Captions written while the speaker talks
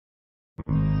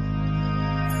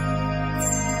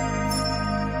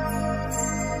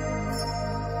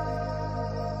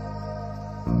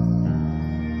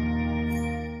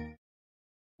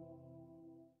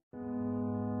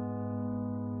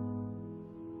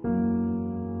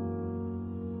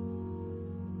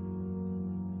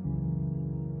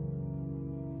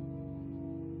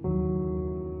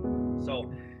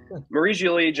So Marie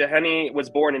Julie-Jahenny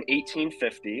was born in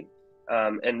 1850,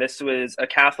 and this was a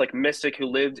Catholic mystic who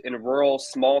lived in rural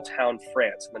small town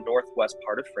France, in the northwest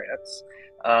part of France.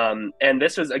 And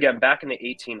this was, again, back in the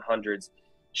 1800s.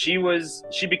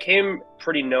 She became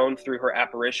pretty known through her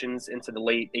apparitions into the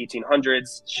late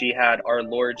 1800s. She had our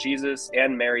Lord Jesus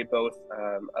and Mary both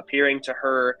appearing to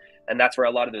her, and that's where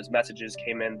a lot of those messages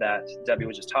came in that Debbie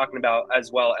was just talking about,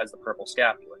 as well as the purple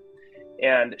scapular.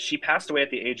 And she passed away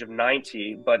at the age of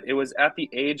 90, but it was at the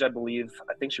age, I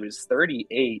think she was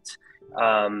 38,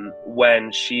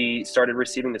 when she started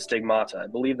receiving the stigmata. I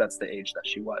believe that's the age that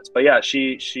she was. But yeah,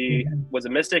 she was a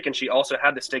mystic, and she also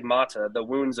had the stigmata, the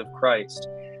wounds of Christ.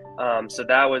 So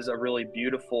that was a really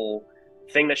beautiful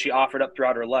thing that she offered up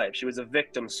throughout her life. She was a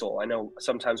victim soul. I know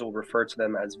sometimes we'll refer to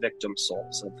them as victim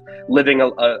souls, of living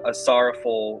a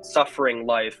sorrowful, suffering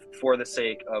life for the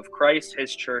sake of Christ,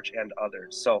 his church, and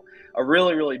others. So a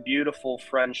really, really beautiful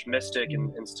French mystic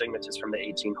and stigmatist from the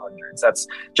 1800s. That's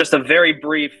just a very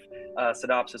brief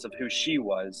synopsis of who she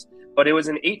was. But it was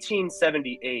in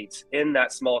 1878 in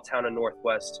that small town in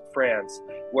northwest France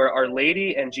where Our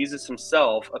Lady and Jesus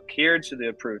himself appeared to the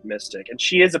approved mystic. And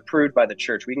she is approved by the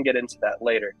church. We can get into that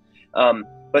later.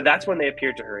 But that's when they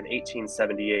appeared to her in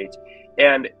 1878.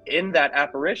 And in that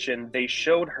apparition, they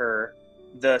showed her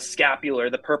the scapular,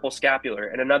 the purple scapular.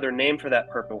 And another name for that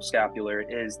purple scapular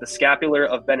is the scapular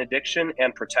of benediction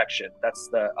and protection. That's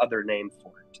the other name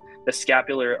for it. The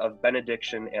scapular of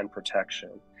benediction and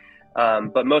protection.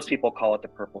 But most people call it the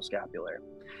purple scapular.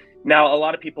 Now, a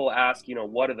lot of people ask,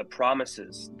 what are the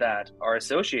promises that are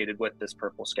associated with this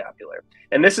purple scapular?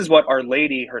 And this is what Our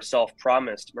Lady herself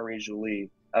promised Marie Julie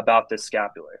about this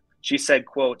scapular. She said,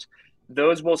 quote,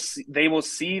 they will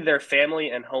see their family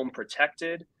and home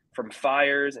protected from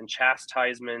fires and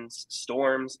chastisements,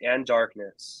 storms and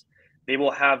darkness. They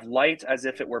will have light as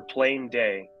if it were plain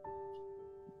day.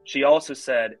 She also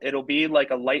said, it'll be like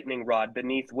a lightning rod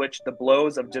beneath which the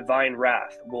blows of divine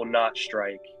wrath will not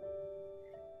strike.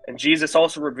 And Jesus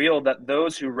also revealed that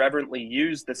those who reverently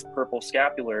use this purple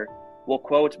scapular will,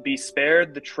 quote, be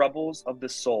spared the troubles of the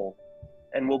soul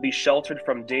and will be sheltered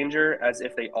from danger as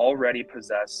if they already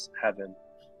possess heaven.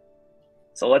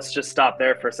 So let's just stop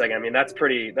there for a second. I mean, that's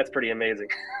pretty amazing.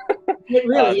 It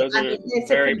really, those are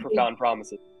very profound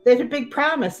promises. There's a big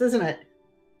promise, isn't it?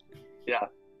 Yeah.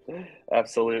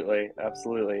 Absolutely.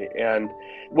 And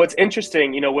what's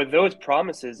interesting, with those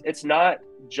promises, it's not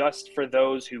just for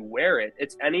those who wear it,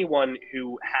 it's anyone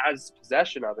who has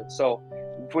possession of it. So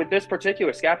with this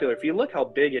particular scapular, if you look how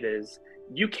big it is,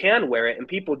 you can wear it, and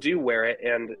people do wear it,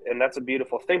 and that's a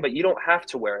beautiful thing, but you don't have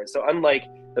to wear it. So unlike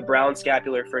the brown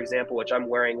scapular, for example, which I'm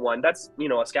wearing one, that's,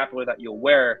 a scapular that you'll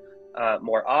wear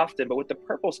more often. But with the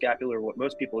purple scapular, what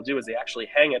most people do is they actually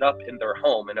hang it up in their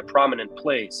home in a prominent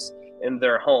place in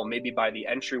their home, maybe by the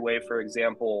entryway, for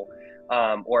example,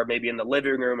 or maybe in the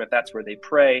living room if that's where they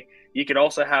pray. You could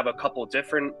also have a couple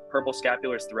different purple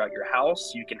scapulars throughout your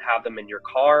house. You can have them in your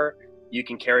car. You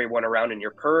can carry one around in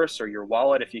your purse or your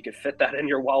wallet if you could fit that in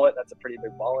your wallet. That's a pretty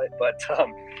big wallet. But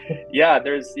yeah,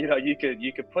 there's, you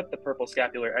could put the purple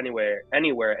scapular anywhere, and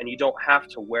you don't have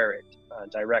to wear it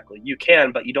directly. You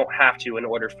can, but you don't have to in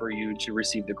order for you to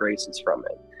receive the graces from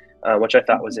it, which I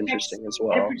thought was interesting as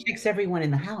well. It protects everyone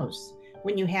in the house.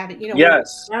 When you have it,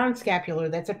 yes. Brown scapular,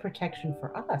 that's a protection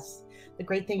for us. The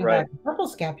great thing about the purple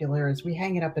scapular is we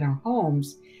hang it up in our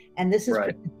homes, and this is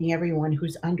protecting everyone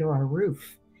who's under our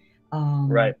roof.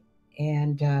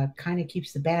 And kind of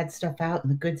keeps the bad stuff out and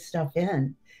the good stuff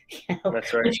in.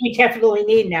 That's right. Which we definitely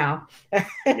need now.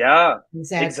 Yeah,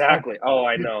 exactly. Oh,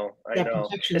 I know.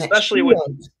 Especially with,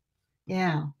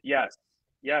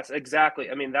 Yes,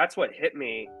 exactly. I mean, that's what hit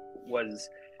me was,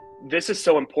 this is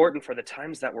so important for the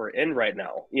times that we're in right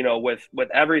now, with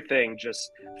everything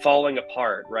just falling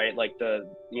apart, right? Like the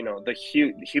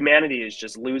humanity is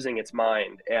just losing its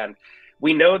mind. And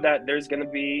we know that there's going to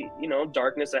be,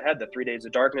 darkness ahead, the 3 days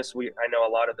of darkness. I know a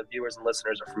lot of the viewers and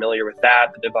listeners are familiar with that,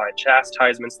 the divine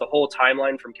chastisements, the whole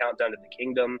timeline from Countdown to the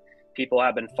Kingdom people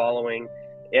have been following.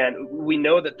 And we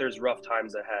know that there's rough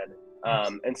times ahead.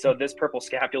 And so this purple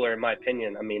scapular, in my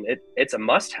opinion, I mean, it's a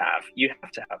must-have. You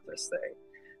have to have this thing.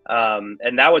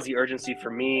 And that was the urgency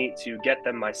for me to get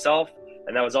them myself.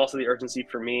 And that was also the urgency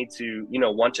for me to,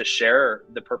 want to share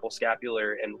the purple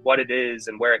scapular and what it is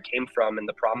and where it came from and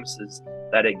the promises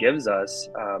that it gives us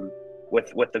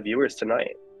with the viewers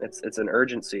tonight. It's an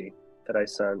urgency that I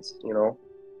sense,